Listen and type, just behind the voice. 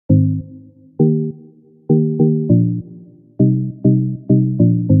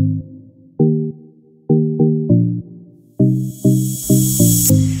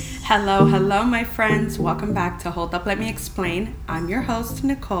Hello, my friends. Welcome back to Hold Up, Let Me Explain. I'm your host,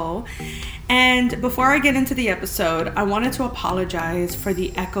 Nicole. And before I get into the episode, I wanted to apologize for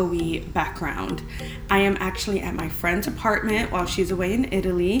the echoey background. I am actually at my friend's apartment while she's away in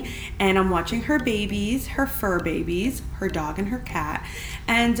Italy, and I'm watching her babies, her fur babies, her dog and her cat.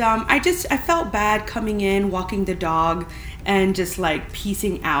 And I felt bad coming in, walking the dog, and just like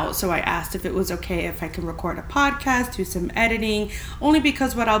piecing out. So I asked if it was okay if I can record a podcast, do some editing, only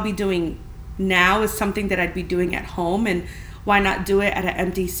because what I'll be doing now is something that I'd be doing at home, and why not do it at an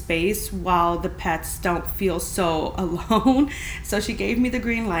empty space while the pets don't feel so alone. So she gave me the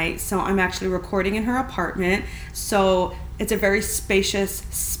green light. So I'm actually recording in her apartment. So it's a very spacious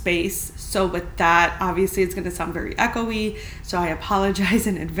space. So with that, obviously it's going to sound very echoey. So I apologize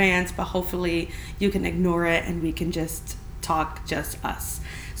in advance, but hopefully you can ignore it and we can just talk just us.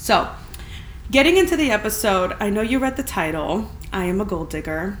 So getting into the episode, I know you read the title, I am a gold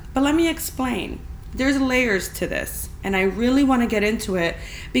digger, but let me explain. There's layers to this, and I really want to get into it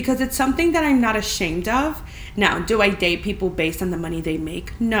because it's something that I'm not ashamed of. Now, do I date people based on the money they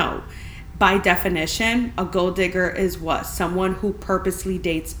make? No. By definition, a gold digger is what? Someone who purposely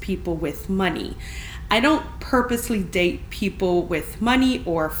dates people with money. I don't purposely date people with money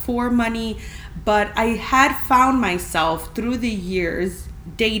or for money, but I had found myself through the years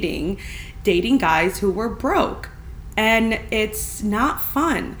dating guys who were broke. And it's not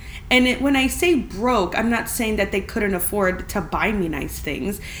fun. And when I say broke, I'm not saying that they couldn't afford to buy me nice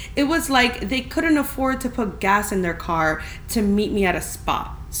things. It was like they couldn't afford to put gas in their car to meet me at a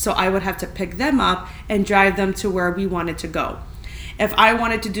spot. So I would have to pick them up and drive them to where we wanted to go. If I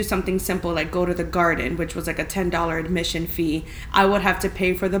wanted to do something simple like go to the garden, which was like a $10 admission fee, I would have to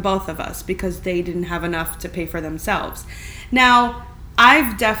pay for the both of us because they didn't have enough to pay for themselves. Now,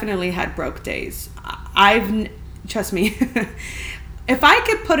 I've definitely had broke days. Trust me, if I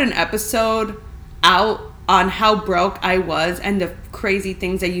could put an episode out on how broke I was and the crazy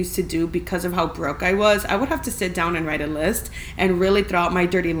things I used to do because of how broke I was, I would have to sit down and write a list and really throw out my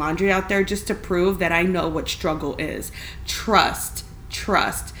dirty laundry out there just to prove that I know what struggle is. Trust.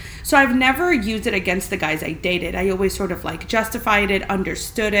 So I've never used it against the guys I dated. I always sort of like justified it,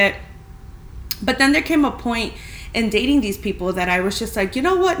 understood it. But then there came a point in dating these people that I was just like, you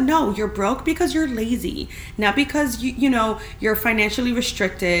know what? No, you're broke because you're lazy. Not because you're financially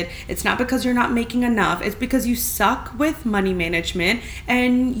restricted. It's not because you're not making enough. It's because you suck with money management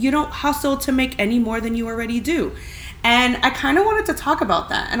and you don't hustle to make any more than you already do. And I kind of wanted to talk about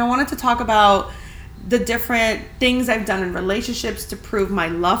that. And I wanted to talk about the different things I've done in relationships to prove my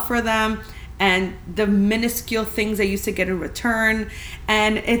love for them, and the minuscule things I used to get in return.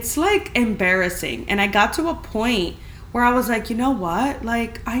 And it's like embarrassing. And I got to a point where I was like, you know what?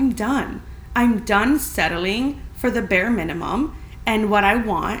 Like, I'm done. I'm done settling for the bare minimum. And what I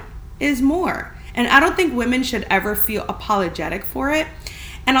want is more. And I don't think women should ever feel apologetic for it.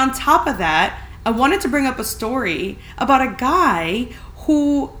 And on top of that, I wanted to bring up a story about a guy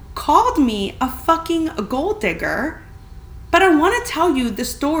who called me a fucking gold digger. But I want to tell you the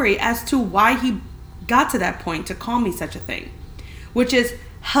story as to why he got to that point to call me such a thing, which is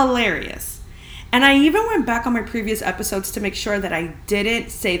hilarious. And I even went back on my previous episodes to make sure that I didn't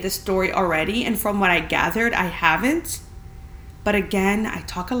say the story already. And from what I gathered, I haven't. But again, I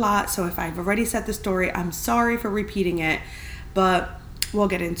talk a lot. So if I've already said the story, I'm sorry for repeating it, but we'll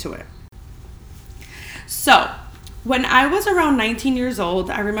get into it. So when I was around 19 years old,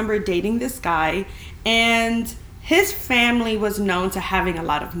 I remember dating this guy, and his family was known to having a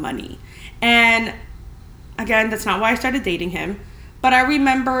lot of money. And again, that's not why I started dating him. But I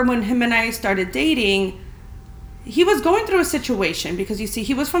remember when him and I started dating, he was going through a situation because you see,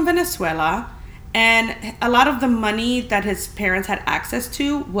 he was from Venezuela, and a lot of the money that his parents had access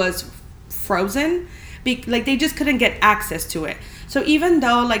to was frozen. Like they just couldn't get access to it. So even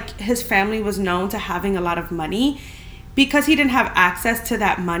though like his family was known to having a lot of money, because he didn't have access to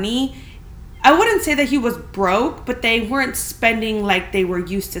that money, I wouldn't say that he was broke, but they weren't spending like they were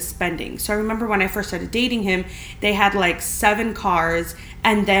used to spending. So I remember when I first started dating him, they had like 7 cars.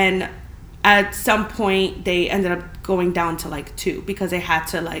 And then at some point they ended up going down to like 2 because they had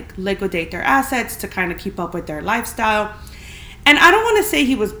to like liquidate their assets to kind of keep up with their lifestyle. And I don't want to say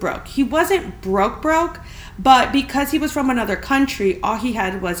he was broke. He wasn't broke, but because he was from another country, all he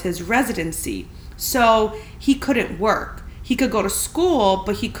had was his residency. So he couldn't work. He could go to school,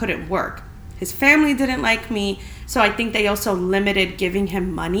 but he couldn't work. His family didn't like me, so I think they also limited giving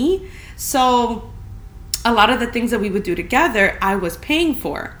him money. So a lot of the things that we would do together, I was paying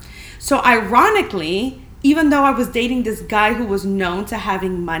for. So ironically, even though I was dating this guy who was known to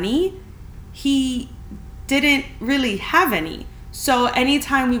having money, he didn't really have any. So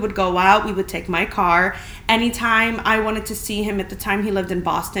anytime we would go out, we would take my car. Anytime I wanted to see him, at the time he lived in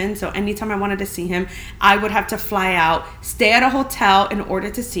Boston, so anytime I wanted to see him, I would have to fly out, stay at a hotel in order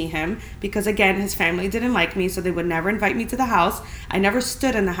to see him, because again, his family didn't like me, so they would never invite me to the house. I never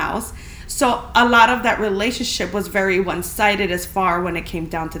stood in the house. So a lot of that relationship was very one-sided as far when it came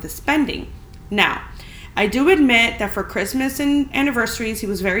down to the spending. Now, I do admit that for Christmas and anniversaries, he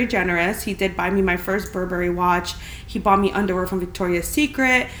was very generous. He did buy me my first Burberry watch. He bought me underwear from Victoria's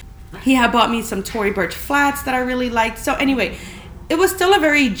Secret. He had bought me some Tory Burch flats that I really liked. So anyway, it was still a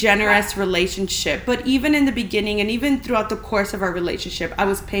very generous relationship. But even in the beginning and even throughout the course of our relationship, I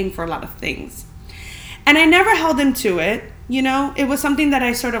was paying for a lot of things. And I never held him to it. You know, it was something that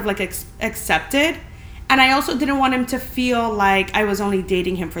I sort of like accepted. And I also didn't want him to feel like I was only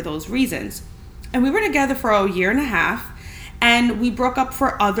dating him for those reasons. And we were together for a year and a half, and we broke up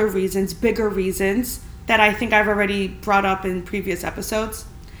for other reasons, bigger reasons that I think I've already brought up in previous episodes.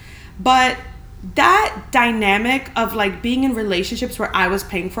 But that dynamic of like being in relationships where I was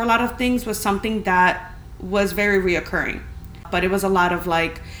paying for a lot of things was something that was very reoccurring. But it was a lot of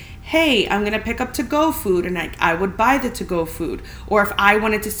like, hey, I'm going to pick up to-go food, and I would buy the to-go food. Or if I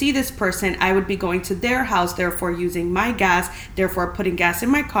wanted to see this person, I would be going to their house, therefore using my gas, therefore putting gas in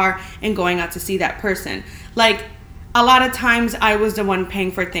my car and going out to see that person. Like, a lot of times I was the one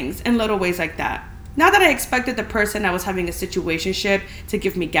paying for things in little ways like that. Not that I expected the person I was having a situationship to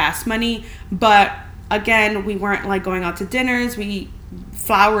give me gas money, but again, we weren't like going out to dinners.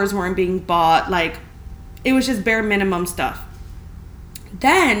 Flowers weren't being bought. Like, it was just bare minimum stuff.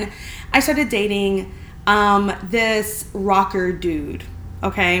 Then I started dating this rocker dude,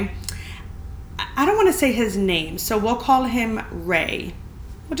 okay? I don't want to say his name, so we'll call him Ray.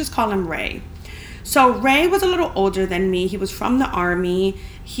 We'll just call him Ray. So Ray was a little older than me. He was from the army.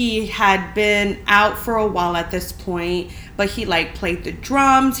 He had been out for a while at this point, but he like played the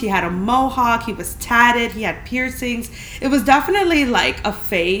drums. He had a mohawk. He was tatted. He had piercings. It was definitely like a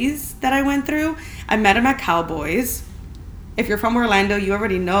phase that I went through. I met him at Cowboys. If you're from Orlando, you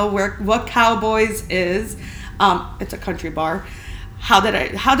already know what Cowboys is. It's a country bar. How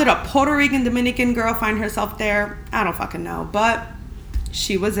did a Puerto Rican Dominican girl find herself there? I don't fucking know, but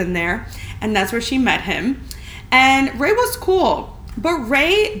she was in there, and that's where she met him. And Ray was cool, but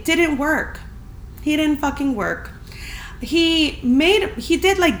Ray didn't work. He didn't fucking work. He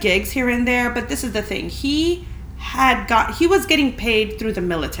did like gigs here and there, but this is the thing. He was getting paid through the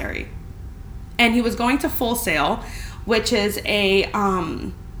military, and he was going to Full Sail, which is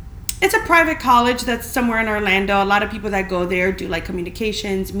it's a private college that's somewhere in Orlando. A lot of people that go there do like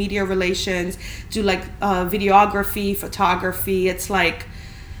communications, media relations, do like videography, photography. It's like,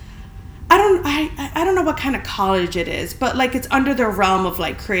 I don't know what kind of college it is, but like it's under the realm of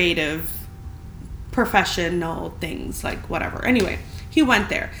like creative, professional things, like whatever. Anyway, he went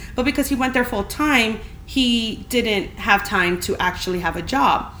there, but because he went there full time, he didn't have time to actually have a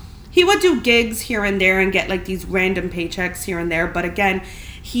job. He would do gigs here and there and get like these random paychecks here and there. But again,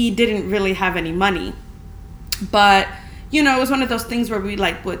 he didn't really have any money. But, you know, it was one of those things where we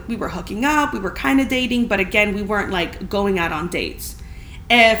were hooking up. We were kind of dating. But again, we weren't like going out on dates.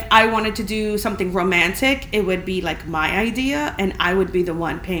 If I wanted to do something romantic, it would be like my idea and I would be the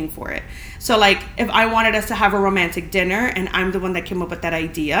one paying for it. So like if I wanted us to have a romantic dinner and I'm the one that came up with that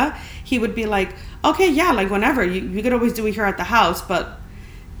idea, he would be like, okay, yeah, like whenever. You could always do it here at the house, but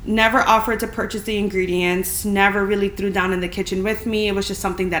never offered to purchase the ingredients, never really threw down in the kitchen with me. It was just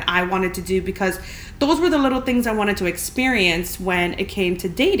something that I wanted to do because those were the little things I wanted to experience when it came to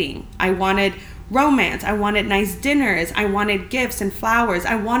dating. I wanted romance. I wanted nice dinners. I wanted gifts and flowers.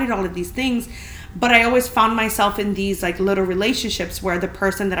 I wanted all of these things. But I always found myself in these like little relationships where the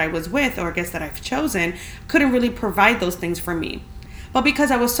person that I was with, or I guess that I've chosen, couldn't really provide those things for me. But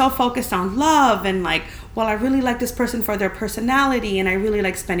because I was so focused on love and like, well, I really like this person for their personality and I really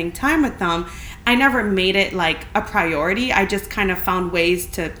like spending time with them, I never made it like a priority. I just kind of found ways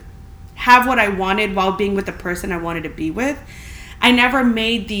to have what I wanted while being with the person I wanted to be with. I never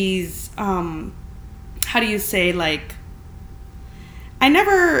made these, how do you say, like, I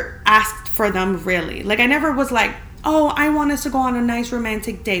never asked for them really. Like I never was like, oh, I want us to go on a nice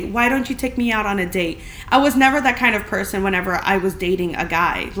romantic date. Why don't you take me out on a date? I was never that kind of person whenever I was dating a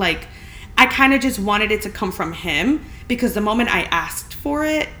guy. Like, I kind of just wanted it to come from him because the moment I asked for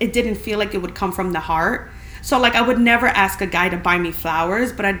it, it didn't feel like it would come from the heart. So, like, I would never ask a guy to buy me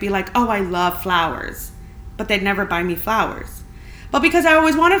flowers, but I'd be like, oh, I love flowers. But they'd never buy me flowers. But because I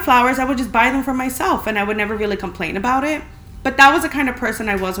always wanted flowers, I would just buy them for myself and I would never really complain about it. But that was the kind of person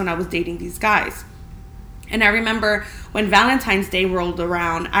I was when I was dating these guys. And I remember when Valentine's Day rolled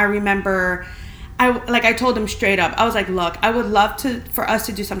around, I I told him straight up. I was like, look, I would love for us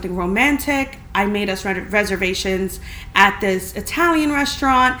to do something romantic. I made us reservations at this Italian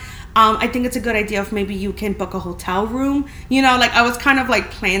restaurant. I think it's a good idea if maybe you can book a hotel room. You know, like I was kind of like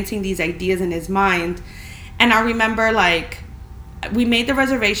planting these ideas in his mind. And I remember like we made the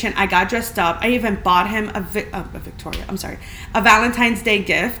reservation. I got dressed up. I even bought him a Valentine's Day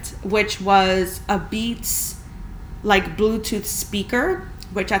gift, which was a Beats like Bluetooth speaker,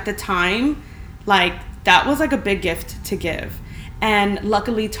 which at the time, like that was like a big gift to give. And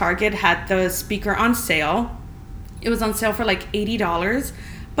luckily Target had the speaker on sale. It was on sale for like $80.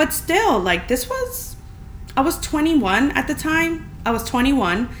 But still, like I was 21 at the time. I was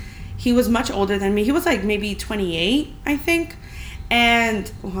 21. He was much older than me. He was like maybe 28, I think. And,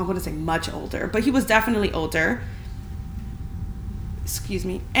 well, I wouldn't say much older, but he was definitely older. Excuse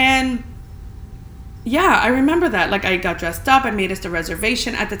me. And yeah, I remember that. Like I got dressed up. I made us the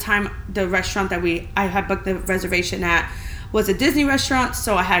reservation. At the time, the restaurant that I had booked the reservation at was a Disney restaurant.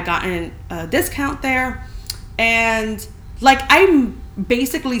 So I had gotten a discount there. And like I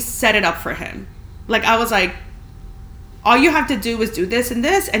basically set it up for him. Like I was like, all you have to do is do this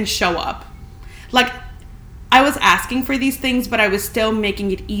and show up. Like I was asking for these things, but I was still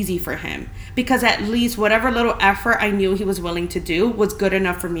making it easy for him because at least whatever little effort I knew he was willing to do was good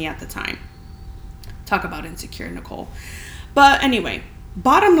enough for me at the time. Talk about insecure, Nicole. But anyway,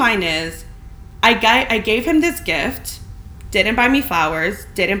 bottom line is I gave him this gift, didn't buy me flowers,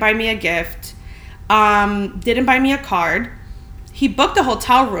 didn't buy me a gift, didn't buy me a card. He booked a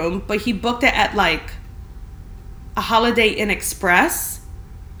hotel room, but he booked it at like a Holiday Inn Express.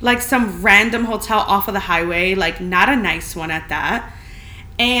 Like some random hotel off of the highway, like not a nice one at that.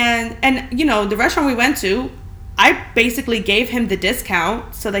 And you know, the restaurant we went to, I basically gave him the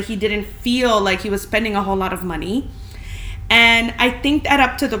discount so that he didn't feel like he was spending a whole lot of money. And I think that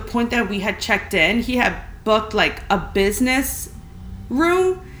up to the point that we had checked in, he had booked like a business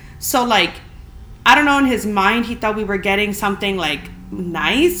room. So like, I don't know, in his mind, he thought we were getting something like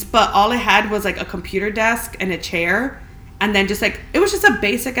nice, but all it had was like a computer desk and a chair. And then just like, it was just a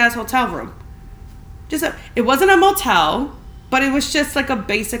basic ass hotel room. It wasn't a motel, but it was just like a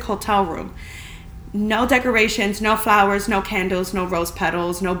basic hotel room. No decorations, no flowers, no candles, no rose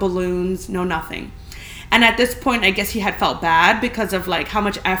petals, no balloons, no nothing. And at this point, I guess he had felt bad because of like how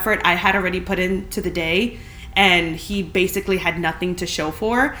much effort I had already put into the day. And he basically had nothing to show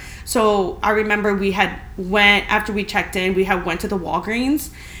for. So I remember after we checked in, we went to the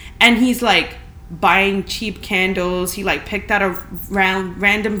Walgreens and he's like, buying cheap candles. He like picked out a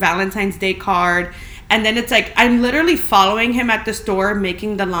random Valentine's Day card, and then it's like I'm literally following him at the store,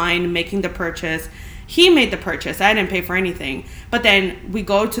 making the line, making the purchase. He made the purchase. I didn't pay for anything. But then we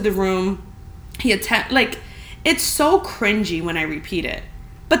go to the room. Like it's so cringy when I repeat it,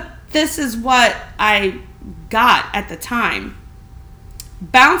 but this is what I got at the time.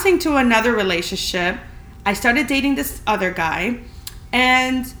 Bouncing to another relationship, I started dating this other guy,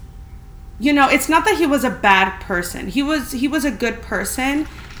 and you know, it's not that he was a bad person. He was a good person.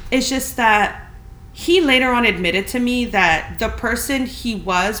 It's just that he later on admitted to me that the person he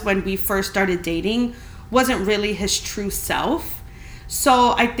was when we first started dating wasn't really his true self.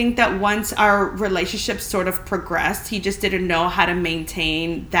 So I think that once our relationship sort of progressed, he just didn't know how to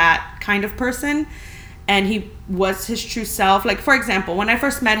maintain that kind of person. And he was his true self. Like, for example, when I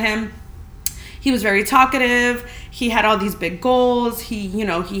first met him, he was very talkative. He had all these big goals. He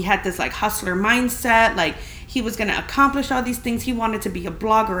had this like hustler mindset. Like he was going to accomplish all these things. He wanted to be a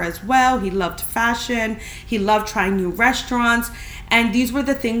blogger as well. He loved fashion. He loved trying new restaurants. And these were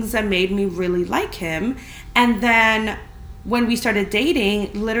the things that made me really like him. And then when we started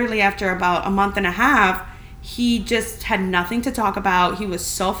dating, literally after about a month and a half, he just had nothing to talk about. He was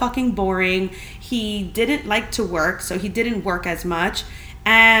so fucking boring. He didn't like to work, so he didn't work as much.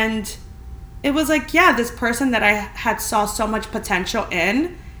 And it was like, yeah, this person that I had saw so much potential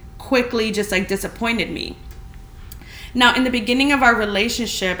in quickly just like disappointed me. Now, in the beginning of our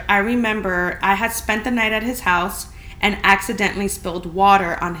relationship, I remember I had spent the night at his house and accidentally spilled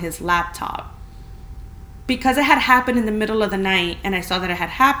water on his laptop. Because it had happened in the middle of the night and I saw that it had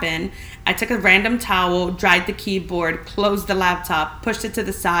happened, I took a random towel, dried the keyboard, closed the laptop, pushed it to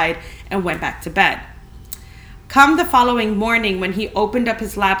the side, and went back to bed. Come the following morning, when he opened up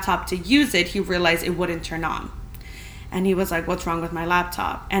his laptop to use it, he realized it wouldn't turn on. And he was like, what's wrong with my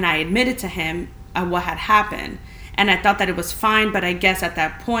laptop? And I admitted to him what had happened. And I thought that it was fine, but I guess at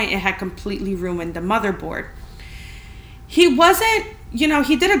that point, it had completely ruined the motherboard. He wasn't,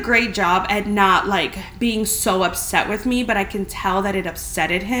 he did a great job at not like being so upset with me, but I can tell that it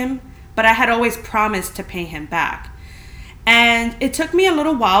upsetted him. But I had always promised to pay him back. And it took me a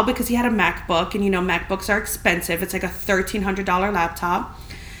little while because he had a MacBook, and MacBooks are expensive. It's like a $1,300 laptop.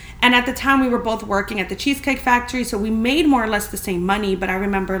 And at the time we were both working at the Cheesecake Factory, so we made more or less the same money. But I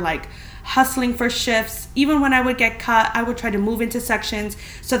remember like hustling for shifts. Even when I would get cut, I would try to move into sections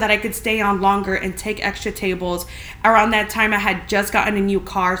so that I could stay on longer and take extra tables. Around that time, I had just gotten a new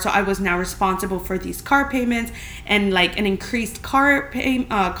car, so I was now responsible for these car payments and like an increased car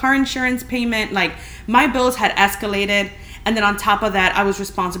insurance payment. Like my bills had escalated. And then on top of that, I was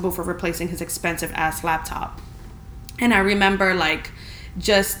responsible for replacing his expensive ass laptop. And I remember like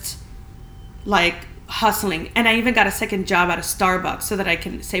just like hustling. And I even got a second job at a Starbucks so that I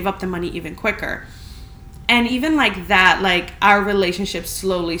can save up the money even quicker. And even like that, like our relationship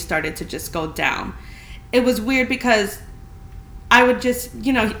slowly started to just go down. It was weird because I would just,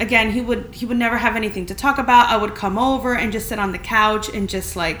 again, he would never have anything to talk about. I would come over and just sit on the couch and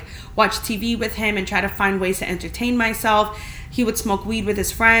just like watch TV with him and try to find ways to entertain myself. He would smoke weed with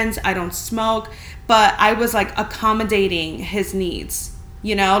his friends. I don't smoke, but I was like accommodating his needs,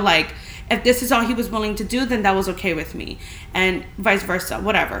 like if this is all he was willing to do, then that was okay with me, and vice versa,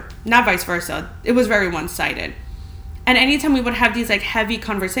 whatever. Not vice versa. It was very one-sided. And anytime we would have these like heavy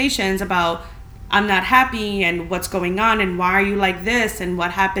conversations about I'm not happy and what's going on and why are you like this and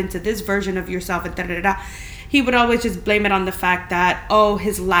what happened to this version of yourself and he would always just blame it on the fact that,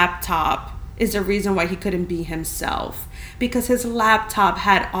 his laptop is the reason why he couldn't be himself, because his laptop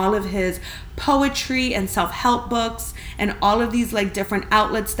had all of his poetry and self-help books and all of these like different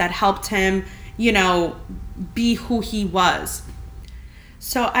outlets that helped him, be who he was.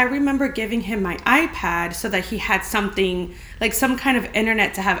 So I remember giving him my iPad so that he had something, like some kind of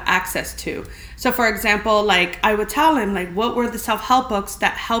internet to have access to. So for example, like I would tell him like, what were the self-help books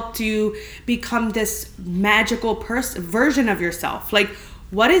that helped you become this magical version of yourself? Like,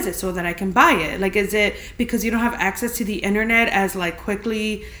 what is it so that I can buy it? Like, is it because you don't have access to the internet as like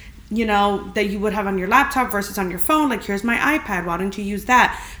quickly, that you would have on your laptop versus on your phone? Like, here's my iPad. Why don't you use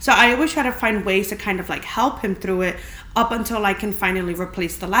that? So I always try to find ways to kind of like help him through it up until I can finally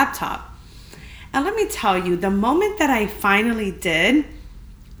replace the laptop. And let me tell you, the moment that I finally did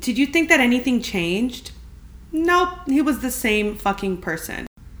you think that anything changed? Nope, he was the same fucking person.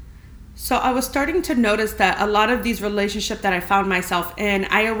 So I was starting to notice that a lot of these relationships that I found myself in,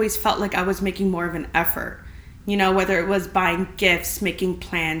 I always felt like I was making more of an effort. Whether it was buying gifts, making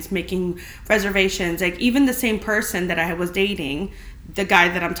plans, making reservations, like even the same person that I was dating, the guy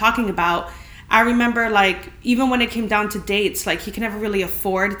that I'm talking about, I remember like even when it came down to dates, like he could never really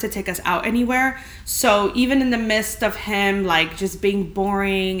afford to take us out anywhere. So even in the midst of him like just being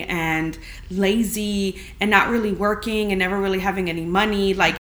boring and lazy and not really working and never really having any money,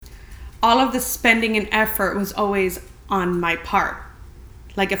 like all of the spending and effort was always on my part.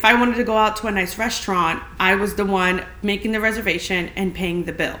 Like if I wanted to go out to a nice restaurant, I was the one making the reservation and paying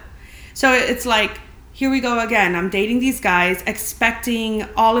the bill. So it's like, here we go again. I'm dating these guys, expecting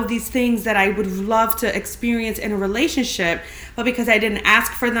all of these things that I would love to experience in a relationship. But because I didn't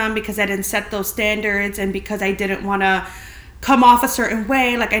ask for them, because I didn't set those standards, and because I didn't want to come off a certain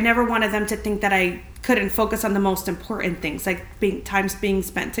way, like I never wanted them to think that I couldn't focus on the most important things, like times being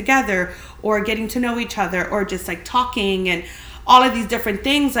spent together or getting to know each other or just like talking and all of these different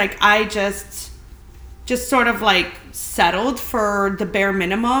things. Like I just sort of like settled for the bare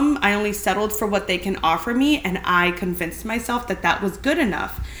minimum. I only settled for what they can offer me, and I convinced myself that that was good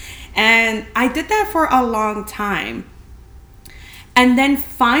enough. And I did that for a long time. And then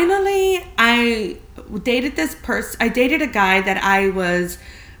finally I dated a guy that I was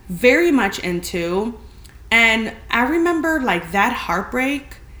very much into. And I remember like that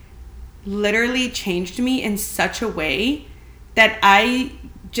heartbreak literally changed me in such a way that I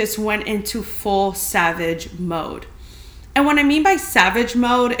just went into full savage mode. And what I mean by savage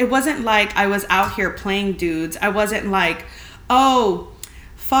mode, it wasn't like I was out here playing dudes. I wasn't like, oh,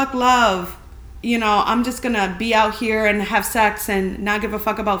 fuck love. I'm just gonna be out here and have sex and not give a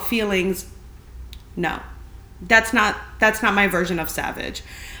fuck about feelings. No, that's not my version of savage.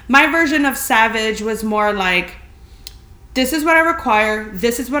 My version of savage was more like, this is what I require.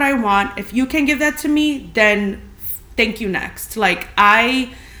 This is what I want. If you can give that to me, then thank you, next. Like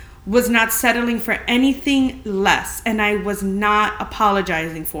I was not settling for anything less, and I was not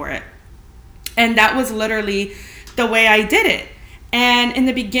apologizing for it. And that was literally the way I did it. And in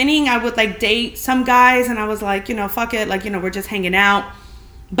the beginning, I would like date some guys and I was like, fuck it. Like, we're just hanging out.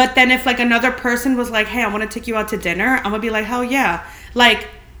 But then if like another person was like, hey, I want to take you out to dinner, I'm gonna be like, hell yeah. Like,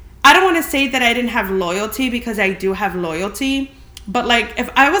 I don't want to say that I didn't have loyalty, because I do have loyalty. But like if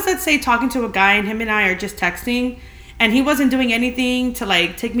I was, let's say, talking to a guy and him and I are just texting, and he wasn't doing anything to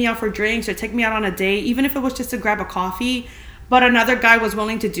like take me out for drinks or take me out on a date, even if it was just to grab a coffee, but another guy was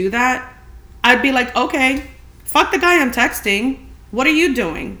willing to do that, I'd be like, okay, fuck the guy I'm texting. What are you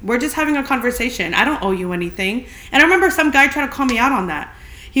doing? We're just having a conversation. I don't owe you anything. And I remember some guy tried to call me out on that.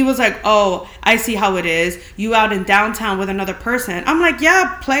 He was like, oh, I see how it is. You out in downtown with another person. I'm like,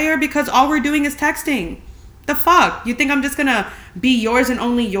 yeah, player, because all we're doing is texting. The fuck? You think I'm just gonna be yours and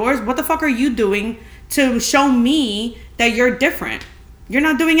only yours? What the fuck are you doing to show me that you're different? You're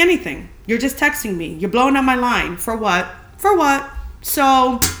not doing anything. You're just texting me. You're blowing up my line. For what? For what?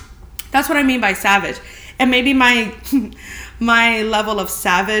 So that's what I mean by savage. And maybe my my level of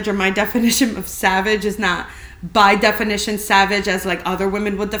savage, or my definition of savage, is not by definition savage as like other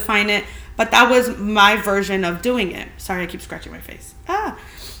women would define it, but that was my version of doing it. Sorry, I keep scratching my face.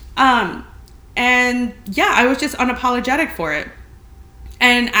 And yeah, I was just unapologetic for it.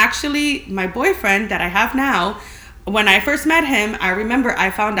 And actually, my boyfriend that I have now, when I first met him, I remember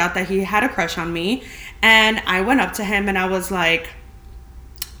I found out that he had a crush on me, and I went up to him and I was like,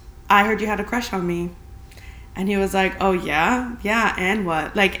 I heard you had a crush on me. And he was like, oh yeah, and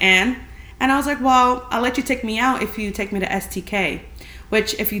what? Like, and I was like, well, I'll let you take me out if you take me to STK,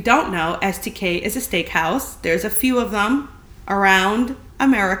 which, if you don't know, STK is a steakhouse. There's a few of them around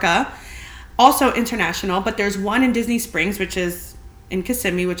America, also international, but there's one in Disney Springs, which is in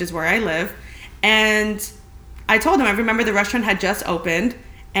Kissimmee, which is where I live. And I told him, I remember the restaurant had just opened,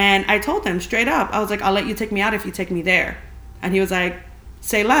 and I told him straight up, I was like, I'll let you take me out if you take me there. And he was like,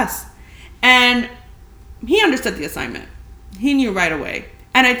 say less. And he understood the assignment. He knew right away.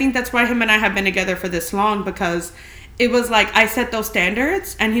 And I think that's why him and I have been together for this long, because it was like I set those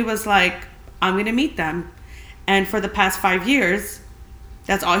standards and he was like, I'm going to meet them. And for the past 5 years,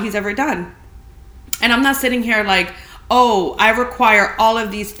 that's all he's ever done. And I'm not sitting here like, oh, I require all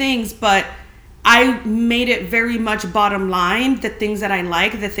of these things, but I made it very much bottom line, the things that I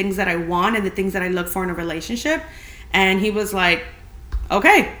like, the things that I want, and the things that I look for in a relationship. And he was like,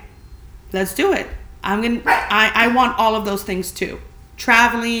 okay, let's do it. I want all of those things too.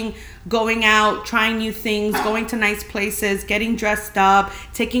 Traveling, going out, trying new things, going to nice places, getting dressed up,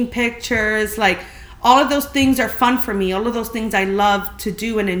 taking pictures, like all of those things are fun for me. All of those things I love to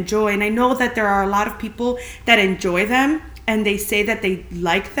do and enjoy. And I know that there are a lot of people that enjoy them and they say that they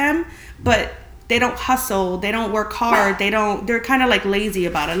like them, but they don't hustle, they don't work hard, they're kind of like lazy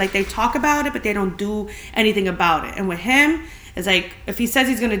about it. Like they talk about it, but they don't do anything about it. And with him, it's like, if he says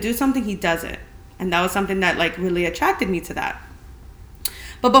he's going to do something, he does it. And that was something that like really attracted me to that.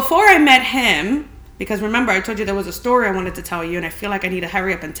 But before I met him, because remember, I told you there was a story I wanted to tell you, and I feel like I need to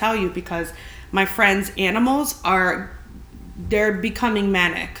hurry up and tell you because my friend's animals they're becoming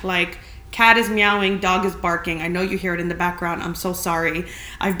manic. Like, cat is meowing, dog is barking. I know you hear it in the background. I'm so sorry.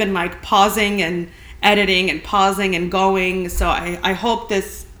 I've been like pausing and editing and pausing and going. So I hope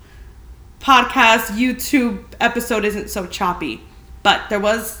this podcast, YouTube episode isn't so choppy. But there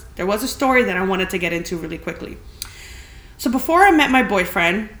was a story that I wanted to get into really quickly. So before I met my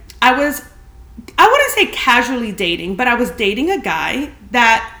boyfriend, I wouldn't say casually dating, but I was dating a guy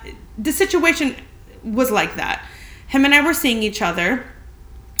that the situation was like that. Him and I were seeing each other,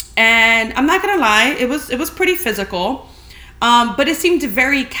 and I'm not gonna lie, it was pretty physical, but it seemed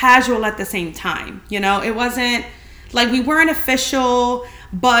very casual at the same time. You know, it wasn't like we weren't official,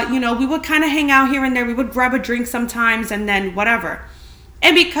 but you know, we would kind of hang out here and there. We would grab a drink sometimes, and then whatever.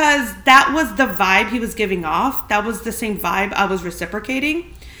 And because that was the vibe he was giving off, that was the same vibe I was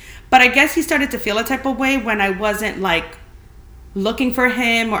reciprocating. But I guess he started to feel a type of way when I wasn't like looking for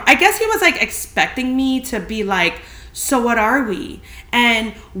him, or I guess he was like expecting me to be like, so what are we?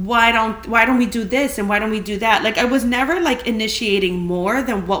 And why don't we do this? And why don't we do that? Like I was never like initiating more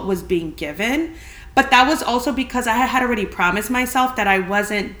than what was being given. But that was also because I had already promised myself that I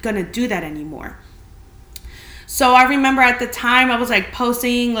wasn't going to do that anymore. So I remember at the time I was like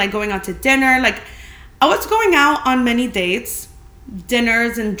posting, like going out to dinner. Like I was going out on many dates,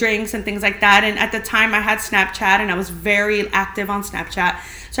 dinners and drinks and things like that. And at the time I had Snapchat and I was very active on Snapchat.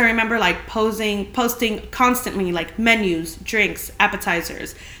 So I remember like posting constantly like menus, drinks,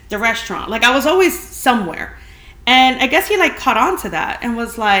 appetizers, the restaurant. Like I was always somewhere. And I guess he like caught on to that and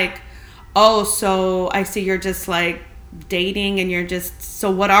was like, oh, so I see you're just like dating and you're just,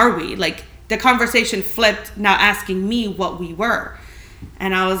 so what are we? Like the conversation flipped, now asking me what we were.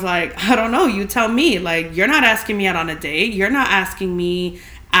 And I was like, I don't know, you tell me. Like, you're not asking me out on a date. You're not asking me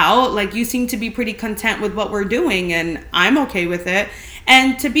out. Like, you seem to be pretty content with what we're doing, and I'm okay with it.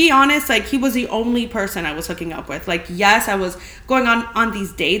 And to be honest, like, he was the only person I was hooking up with. Like, yes, I was going on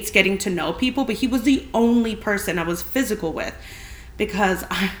these dates, getting to know people, but he was the only person I was physical with. because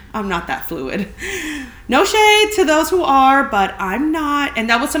I'm not that fluid. No shade to those who are, but I'm not. And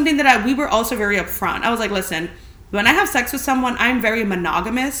that was something that we were also very upfront. I was like, listen, when I have sex with someone, I'm very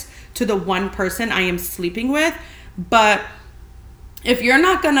monogamous to the one person I am sleeping with. But if you're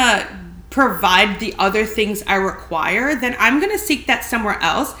not going to provide the other things I require, then I'm going to seek that somewhere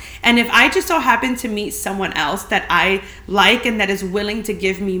else. And if I just so happen to meet someone else that I like and that is willing to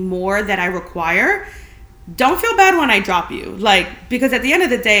give me more that I require, don't feel bad when I drop you. Like, because at the end of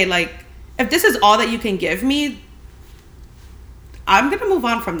the day, like, if this is all that you can give me, I'm going to move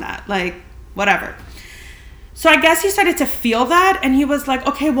on from that. Like, whatever. So I guess he started to feel that, and he was like,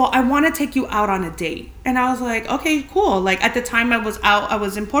 okay, well, I want to take you out on a date. And I was like, okay, cool. Like, at the time I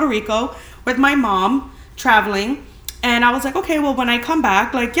was in Puerto Rico with my mom traveling, and I was like, okay, well, when I come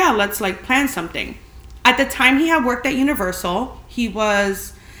back, like, yeah, let's like plan something. At the time he had worked at Universal. I'm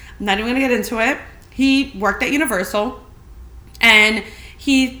not even gonna get into it. He worked at Universal, and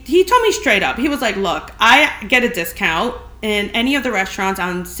he told me straight up, he was like, look, I get a discount in any of the restaurants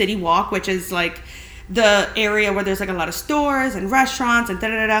on City Walk, which is like the area where there's like a lot of stores and restaurants and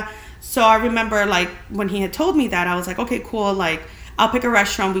da-da-da-da. So I remember like when he had told me that, I was like, okay, cool. Like, I'll pick a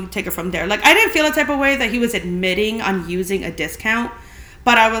restaurant. We can take it from there. Like, I didn't feel a type of way that he was admitting on using a discount,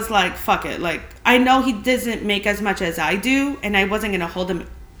 but I was like, fuck it. Like, I know he doesn't make as much as I do, and I wasn't going to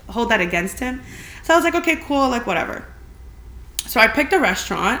hold that against him. So I was like, okay, cool. Like, whatever. So I picked a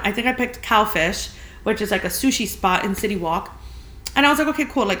restaurant. I think I picked Cowfish, which is like a sushi spot in City Walk. And I was like, okay,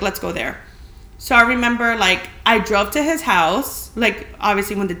 cool. Like, let's go there. So I remember, like, I drove to his house. Like,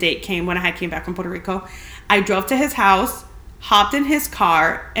 obviously when the date came, when I came back from Puerto Rico, I drove to his house, hopped in his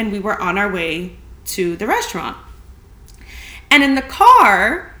car, and we were on our way to the restaurant. And in the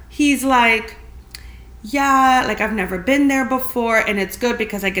car, he's like, yeah, like, I've never been there before, and it's good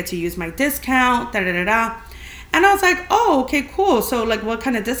because I get to use my discount, da-da-da-da. And I was like, oh, okay, cool. So, like, what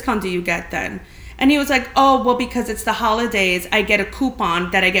kind of discount do you get then? And he was like, oh, well, because it's the holidays, I get a coupon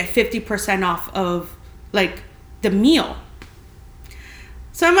that I get 50% off of, like, the meal.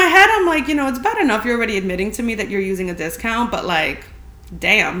 So in my head, I'm like, you know, it's bad enough you're already admitting to me that you're using a discount, but, like,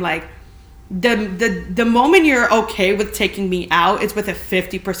 damn, like, the moment you're okay with taking me out, it's with a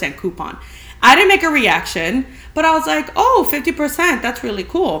 50% coupon. I didn't make a reaction, but I was like, oh, 50%, that's really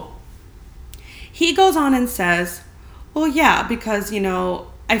cool. He goes on and says, well, yeah, because, you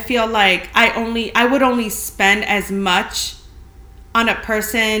know, I feel like I would only spend as much on a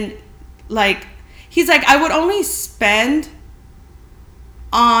person, like, he's like, I would only spend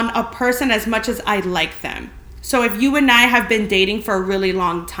on a person as much as I like them. So if you and I have been dating for a really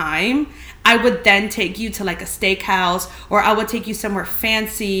long time, I would then take you to like a steakhouse, or I would take you somewhere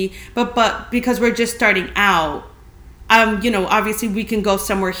fancy, but because we're just starting out, you know, obviously we can go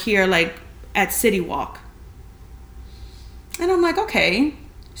somewhere here like at City Walk. And I'm like, okay,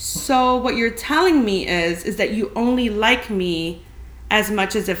 so what you're telling me is that you only like me as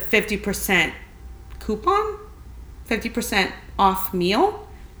much as a 50% coupon, 50% off meal.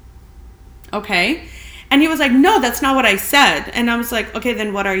 Okay. And he was like, no, that's not what I said. And I was like, okay,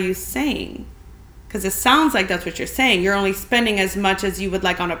 then what are you saying? Because it sounds like that's what you're saying. You're only spending as much as you would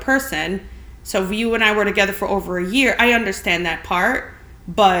like on a person. So if you and I were together for over a year, I understand that part.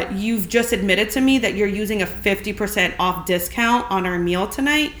 But you've just admitted to me that you're using a 50% off discount on our meal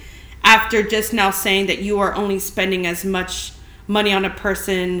tonight, after just now saying that you are only spending as much money on a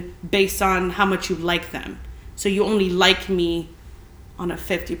person based on how much you like them. So you only like me on a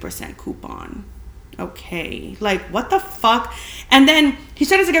 50% coupon. Okay, like, what the fuck? And then he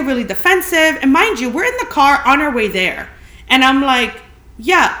started to get really defensive. And mind you, we're in the car on our way there. And I'm like,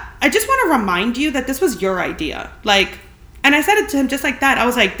 yeah, I just want to remind you that this was your idea. Like, and I said it to him just like that. I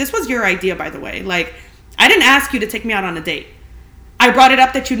was like, this was your idea, by the way. Like, I didn't ask you to take me out on a date. I brought it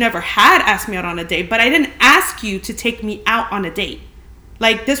up that you never had asked me out on a date, but I didn't ask you to take me out on a date.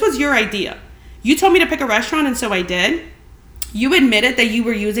 Like, this was your idea. You told me to pick a restaurant, and so I did. You admitted that you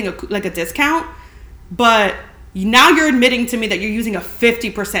were using a discount, but now you're admitting to me that you're using a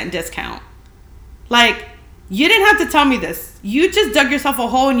 50% discount. Like, you didn't have to tell me this. You just dug yourself a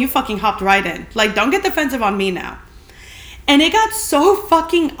hole and you fucking hopped right in. Like, don't get defensive on me now. And it got so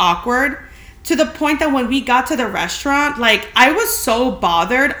fucking awkward to the point that when we got to the restaurant, like, I was so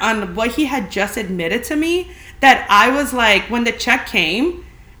bothered on what he had just admitted to me that I was like, when the check came,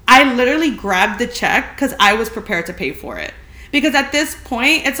 I literally grabbed the check because I was prepared to pay for it. Because at this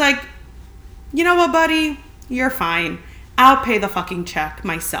point, it's like, you know what, buddy? You're fine. I'll pay the fucking check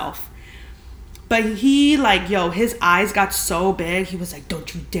myself. But he like, his eyes got so big. He was like,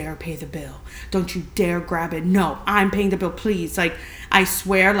 don't you dare pay the bill. Don't you dare grab it. No, I'm paying the bill, please. Like, I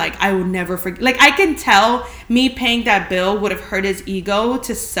swear, like, I will never forget. Like, I can tell me paying that bill would have hurt his ego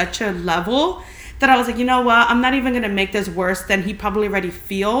to such a level that I was like, you know what? I'm not even going to make this worse than he probably already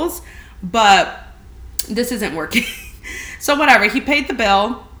feels. But this isn't working. So whatever. He paid the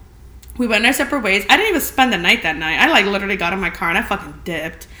bill. We went our separate ways. I didn't even spend the night that night. I like literally got in my car and I fucking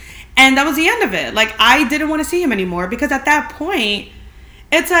dipped. And that was the end of it. Like, I didn't want to see him anymore because at that point,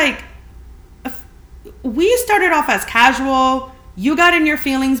 it's like, we started off as casual. You got in your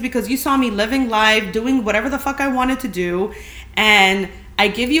feelings because you saw me living life, doing whatever the fuck I wanted to do. And I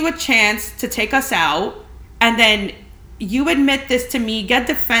give you a chance to take us out. And then you admit this to me, get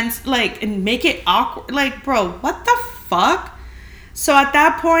defense, like, and make it awkward. Like, bro, what the fuck? So at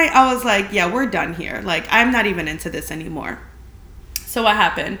that point, I was like, yeah, we're done here. Like, I'm not even into this anymore. So what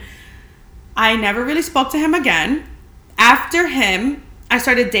happened? I never really spoke to him again. After him, I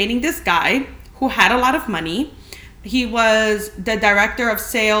started dating this guy who had a lot of money. He was the director of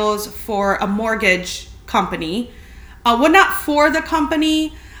sales for a mortgage company. Well, not for the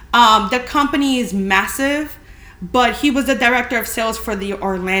company. The company is massive, but he was the director of sales for the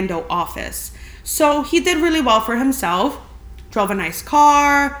Orlando office. So he did really well for himself, drove a nice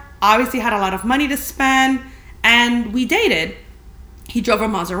car, obviously had a lot of money to spend, and we dated. He drove a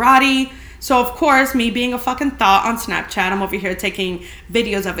Maserati. So, of course, me being a fucking thought on Snapchat, I'm over here taking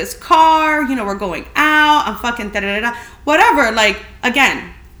videos of his car. You know, we're going out. I'm fucking da-da-da-da. Whatever. Like,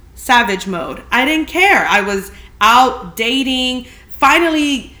 again, savage mode. I didn't care. I was out dating,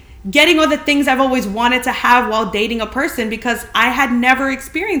 finally getting all the things I've always wanted to have while dating a person because I had never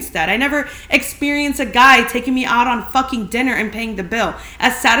experienced that. I never experienced a guy taking me out on fucking dinner and paying the bill.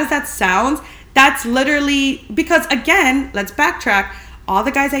 As sad as that sounds, that's literally because, again, let's backtrack. All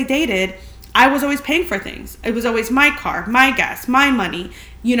the guys I dated, I was always paying for things. It was always my car, my gas, my money.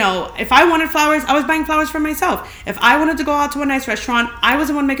 You know, if I wanted flowers, I was buying flowers for myself. If I wanted to go out to a nice restaurant, I was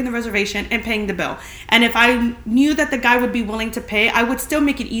the one making the reservation and paying the bill. And if I knew that the guy would be willing to pay, I would still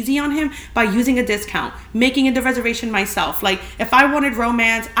make it easy on him by using a discount, making the reservation myself. Like, if I wanted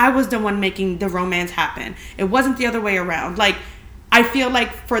romance, I was the one making the romance happen. It wasn't the other way around. Like, I feel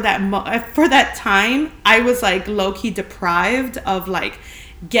like for that time, I was like low-key deprived of like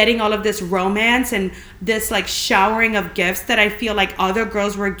getting all of this romance and this like showering of gifts that I feel like other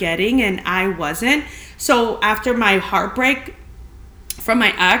girls were getting and I wasn't. So after my heartbreak from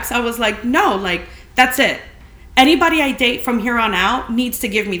my ex, I was like, no, like, that's it. Anybody I date from here on out needs to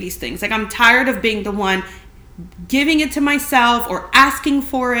give me these things. Like, I'm tired of being the one giving it to myself or asking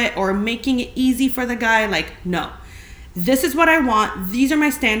for it or making it easy for the guy. Like, no. This is what I want. These are my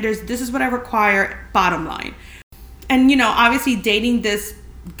standards. This is what I require. Bottom line. And, you know, obviously dating this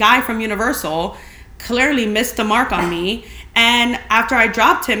guy from Universal clearly missed the mark on me. And after I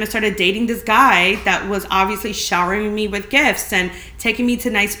dropped him and started dating this guy that was obviously showering me with gifts and taking me to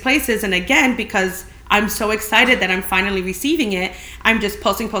nice places. And again, because I'm so excited that I'm finally receiving it, I'm just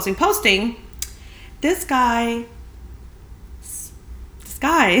posting. This guy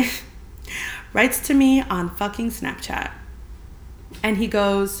writes to me on fucking Snapchat. And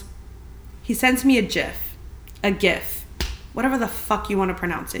he sends me a GIF, whatever the fuck you want to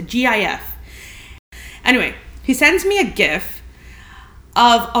pronounce it, GIF. Anyway, he sends me a GIF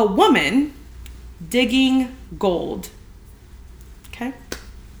of a woman digging gold. Okay?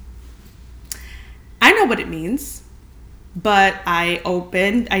 I know what it means, but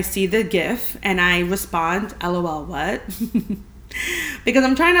I see the GIF and I respond, LOL, what? Because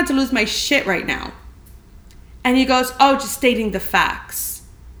I'm trying not to lose my shit right now. And he goes, oh, just stating the facts.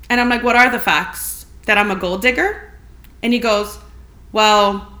 And I'm like, what are the facts? That I'm a gold digger? And he goes,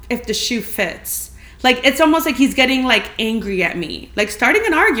 well, if the shoe fits. Like, it's almost like he's getting like angry at me, like starting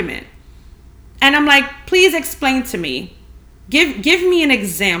an argument. And I'm like, please explain to me. Give me an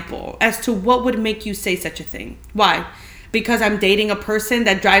example as to what would make you say such a thing. Why? Because I'm dating a person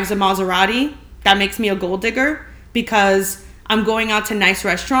that drives a Maserati? That makes me a gold digger? Because I'm going out to nice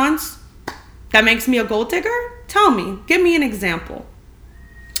restaurants? That makes me a gold digger? Tell me. Give me an example.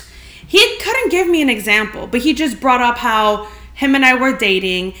 He couldn't give me an example, but he just brought up how him and I were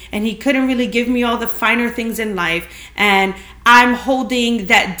dating and he couldn't really give me all the finer things in life. And I'm holding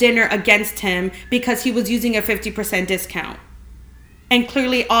that dinner against him because he was using a 50% discount. And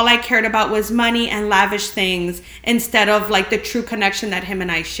clearly all I cared about was money and lavish things instead of like the true connection that him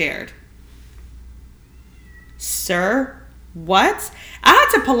and I shared. Sir, what? I had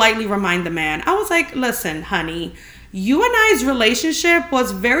to politely remind the man. I was like, listen, honey, you and I's relationship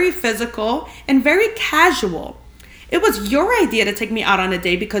was very physical and very casual. It was your idea to take me out on a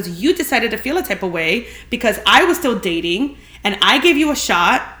date because you decided to feel a type of way because I was still dating, and I gave you a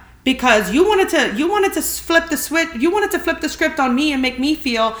shot because you wanted to flip the switch. You wanted to flip the script on me and make me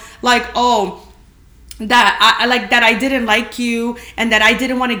feel like, oh, that I didn't like you and that I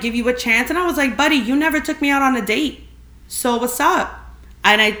didn't want to give you a chance. And I was like, buddy, you never took me out on a date. So what's up?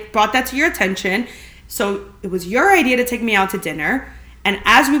 And I brought that to your attention. So it was your idea to take me out to dinner. And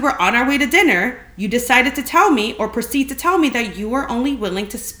as we were on our way to dinner, you decided to tell me or proceed to tell me that you were only willing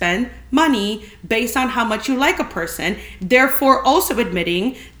to spend money based on how much you like a person. Therefore, also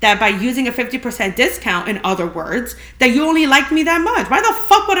admitting that by using a 50% discount, in other words, that you only liked me that much. Why the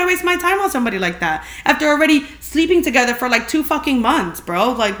fuck would I waste my time on somebody like that after already sleeping together for like 2 fucking months,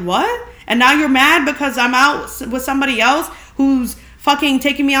 bro? Like, what? And now you're mad because I'm out with somebody else who's fucking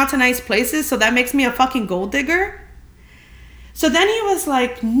taking me out to nice places, so that makes me a fucking gold digger? So then he was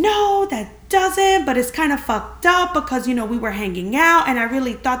like, no, that doesn't, but it's kind of fucked up because, we were hanging out and I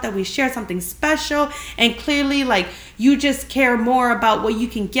really thought that we shared something special, and clearly, like, you just care more about what you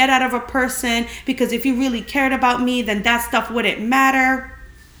can get out of a person, because if you really cared about me, then that stuff wouldn't matter.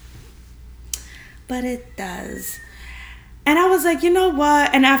 But it does. And I was like, you know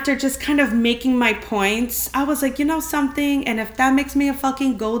what? And after just kind of making my points, I was like, you know something? And if that makes me a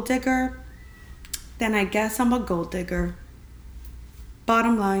fucking gold digger, then I guess I'm a gold digger.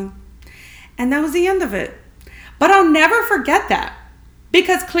 Bottom line. And that was the end of it. But I'll never forget that,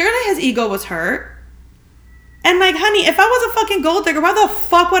 because clearly his ego was hurt. And like, honey, if I was a fucking gold digger, why the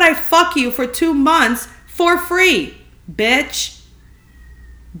fuck would I fuck you for 2 months for free? Bitch.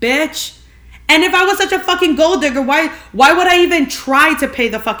 And if I was such a fucking gold digger, why would I even try to pay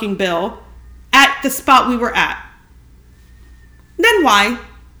the fucking bill at the spot we were at? Then why?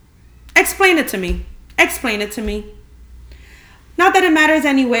 Explain it to me. Not that it matters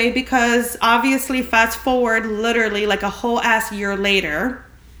anyway, because obviously fast forward literally like a whole ass year later,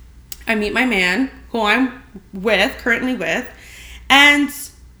 I meet my man who I'm currently with, and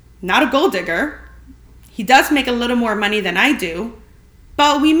not a gold digger. He does make a little more money than I do,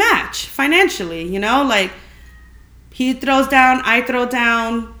 but we match financially, like he throws down, I throw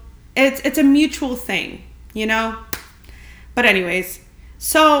down. It's a mutual thing, But anyways,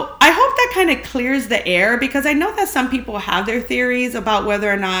 so I hope that kind of clears the air, because I know that some people have their theories about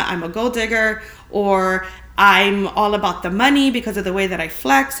whether or not I'm a gold digger or I'm all about the money because of the way that I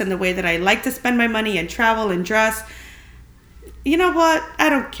flex and the way that I like to spend my money and travel and dress. You know what? I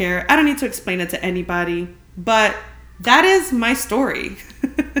don't care. I don't need to explain it to anybody, but that is my story.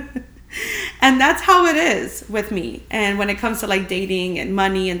 And that's how it is with me. And when it comes to like dating and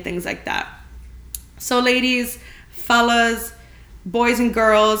money and things like that. So ladies, fellas, boys and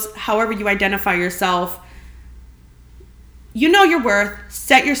girls, however you identify yourself, you know your worth,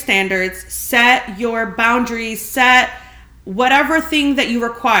 set your standards, set your boundaries, set whatever thing that you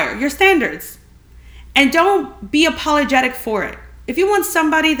require, your standards. And don't be apologetic for it. If you want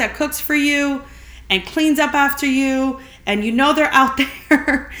somebody that cooks for you and cleans up after you, and they're out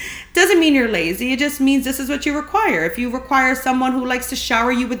there, doesn't mean you're lazy. It just means this is what you require. If you require someone who likes to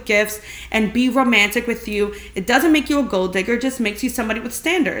shower you with gifts and be romantic with you, it doesn't make you a gold digger. It just makes you somebody with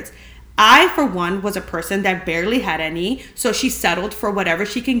standards. I, for one, was a person that barely had any, so she settled for whatever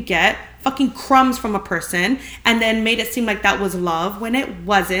she can get, fucking crumbs from a person, and then made it seem like that was love when it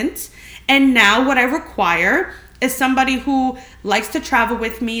wasn't. And now what I require is somebody who likes to travel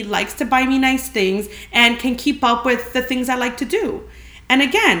with me, likes to buy me nice things, and can keep up with the things I like to do. And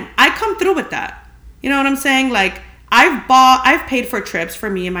again, I come through with that. You know what I'm saying? Like, I've paid for trips for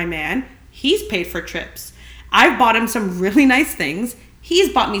me and my man. He's paid for trips. I've bought him some really nice things.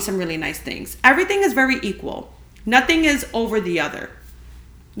 He's bought me some really nice things. Everything is very equal. Nothing is over the other,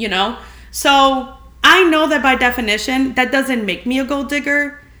 So I know that by definition, that doesn't make me a gold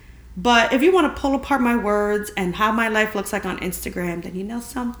digger. But if you want to pull apart my words and how my life looks like on Instagram, then you know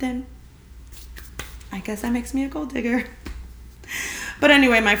something? I guess that makes me a gold digger. But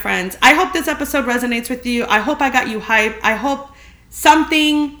anyway, my friends, I hope this episode resonates with you. I hope I got you hyped. I hope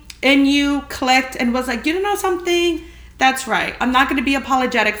something in you clicked and was like, you know something? That's right. I'm not going to be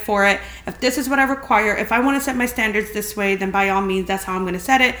apologetic for it. If this is what I require, if I want to set my standards this way, then by all means, that's how I'm going to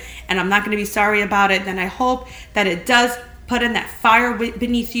set it. And I'm not going to be sorry about it. Then I hope that it does put in that fire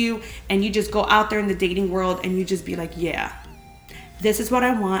beneath you, and you just go out there in the dating world and you just be like, yeah, this is what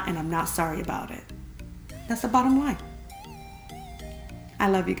I want, and I'm not sorry about it. That's the bottom line. I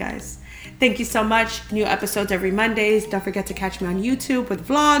love you guys. Thank you so much. New episodes every Mondays. Don't forget to catch me on YouTube with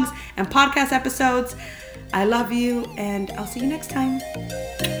vlogs and podcast episodes. I love you, and I'll see you next time.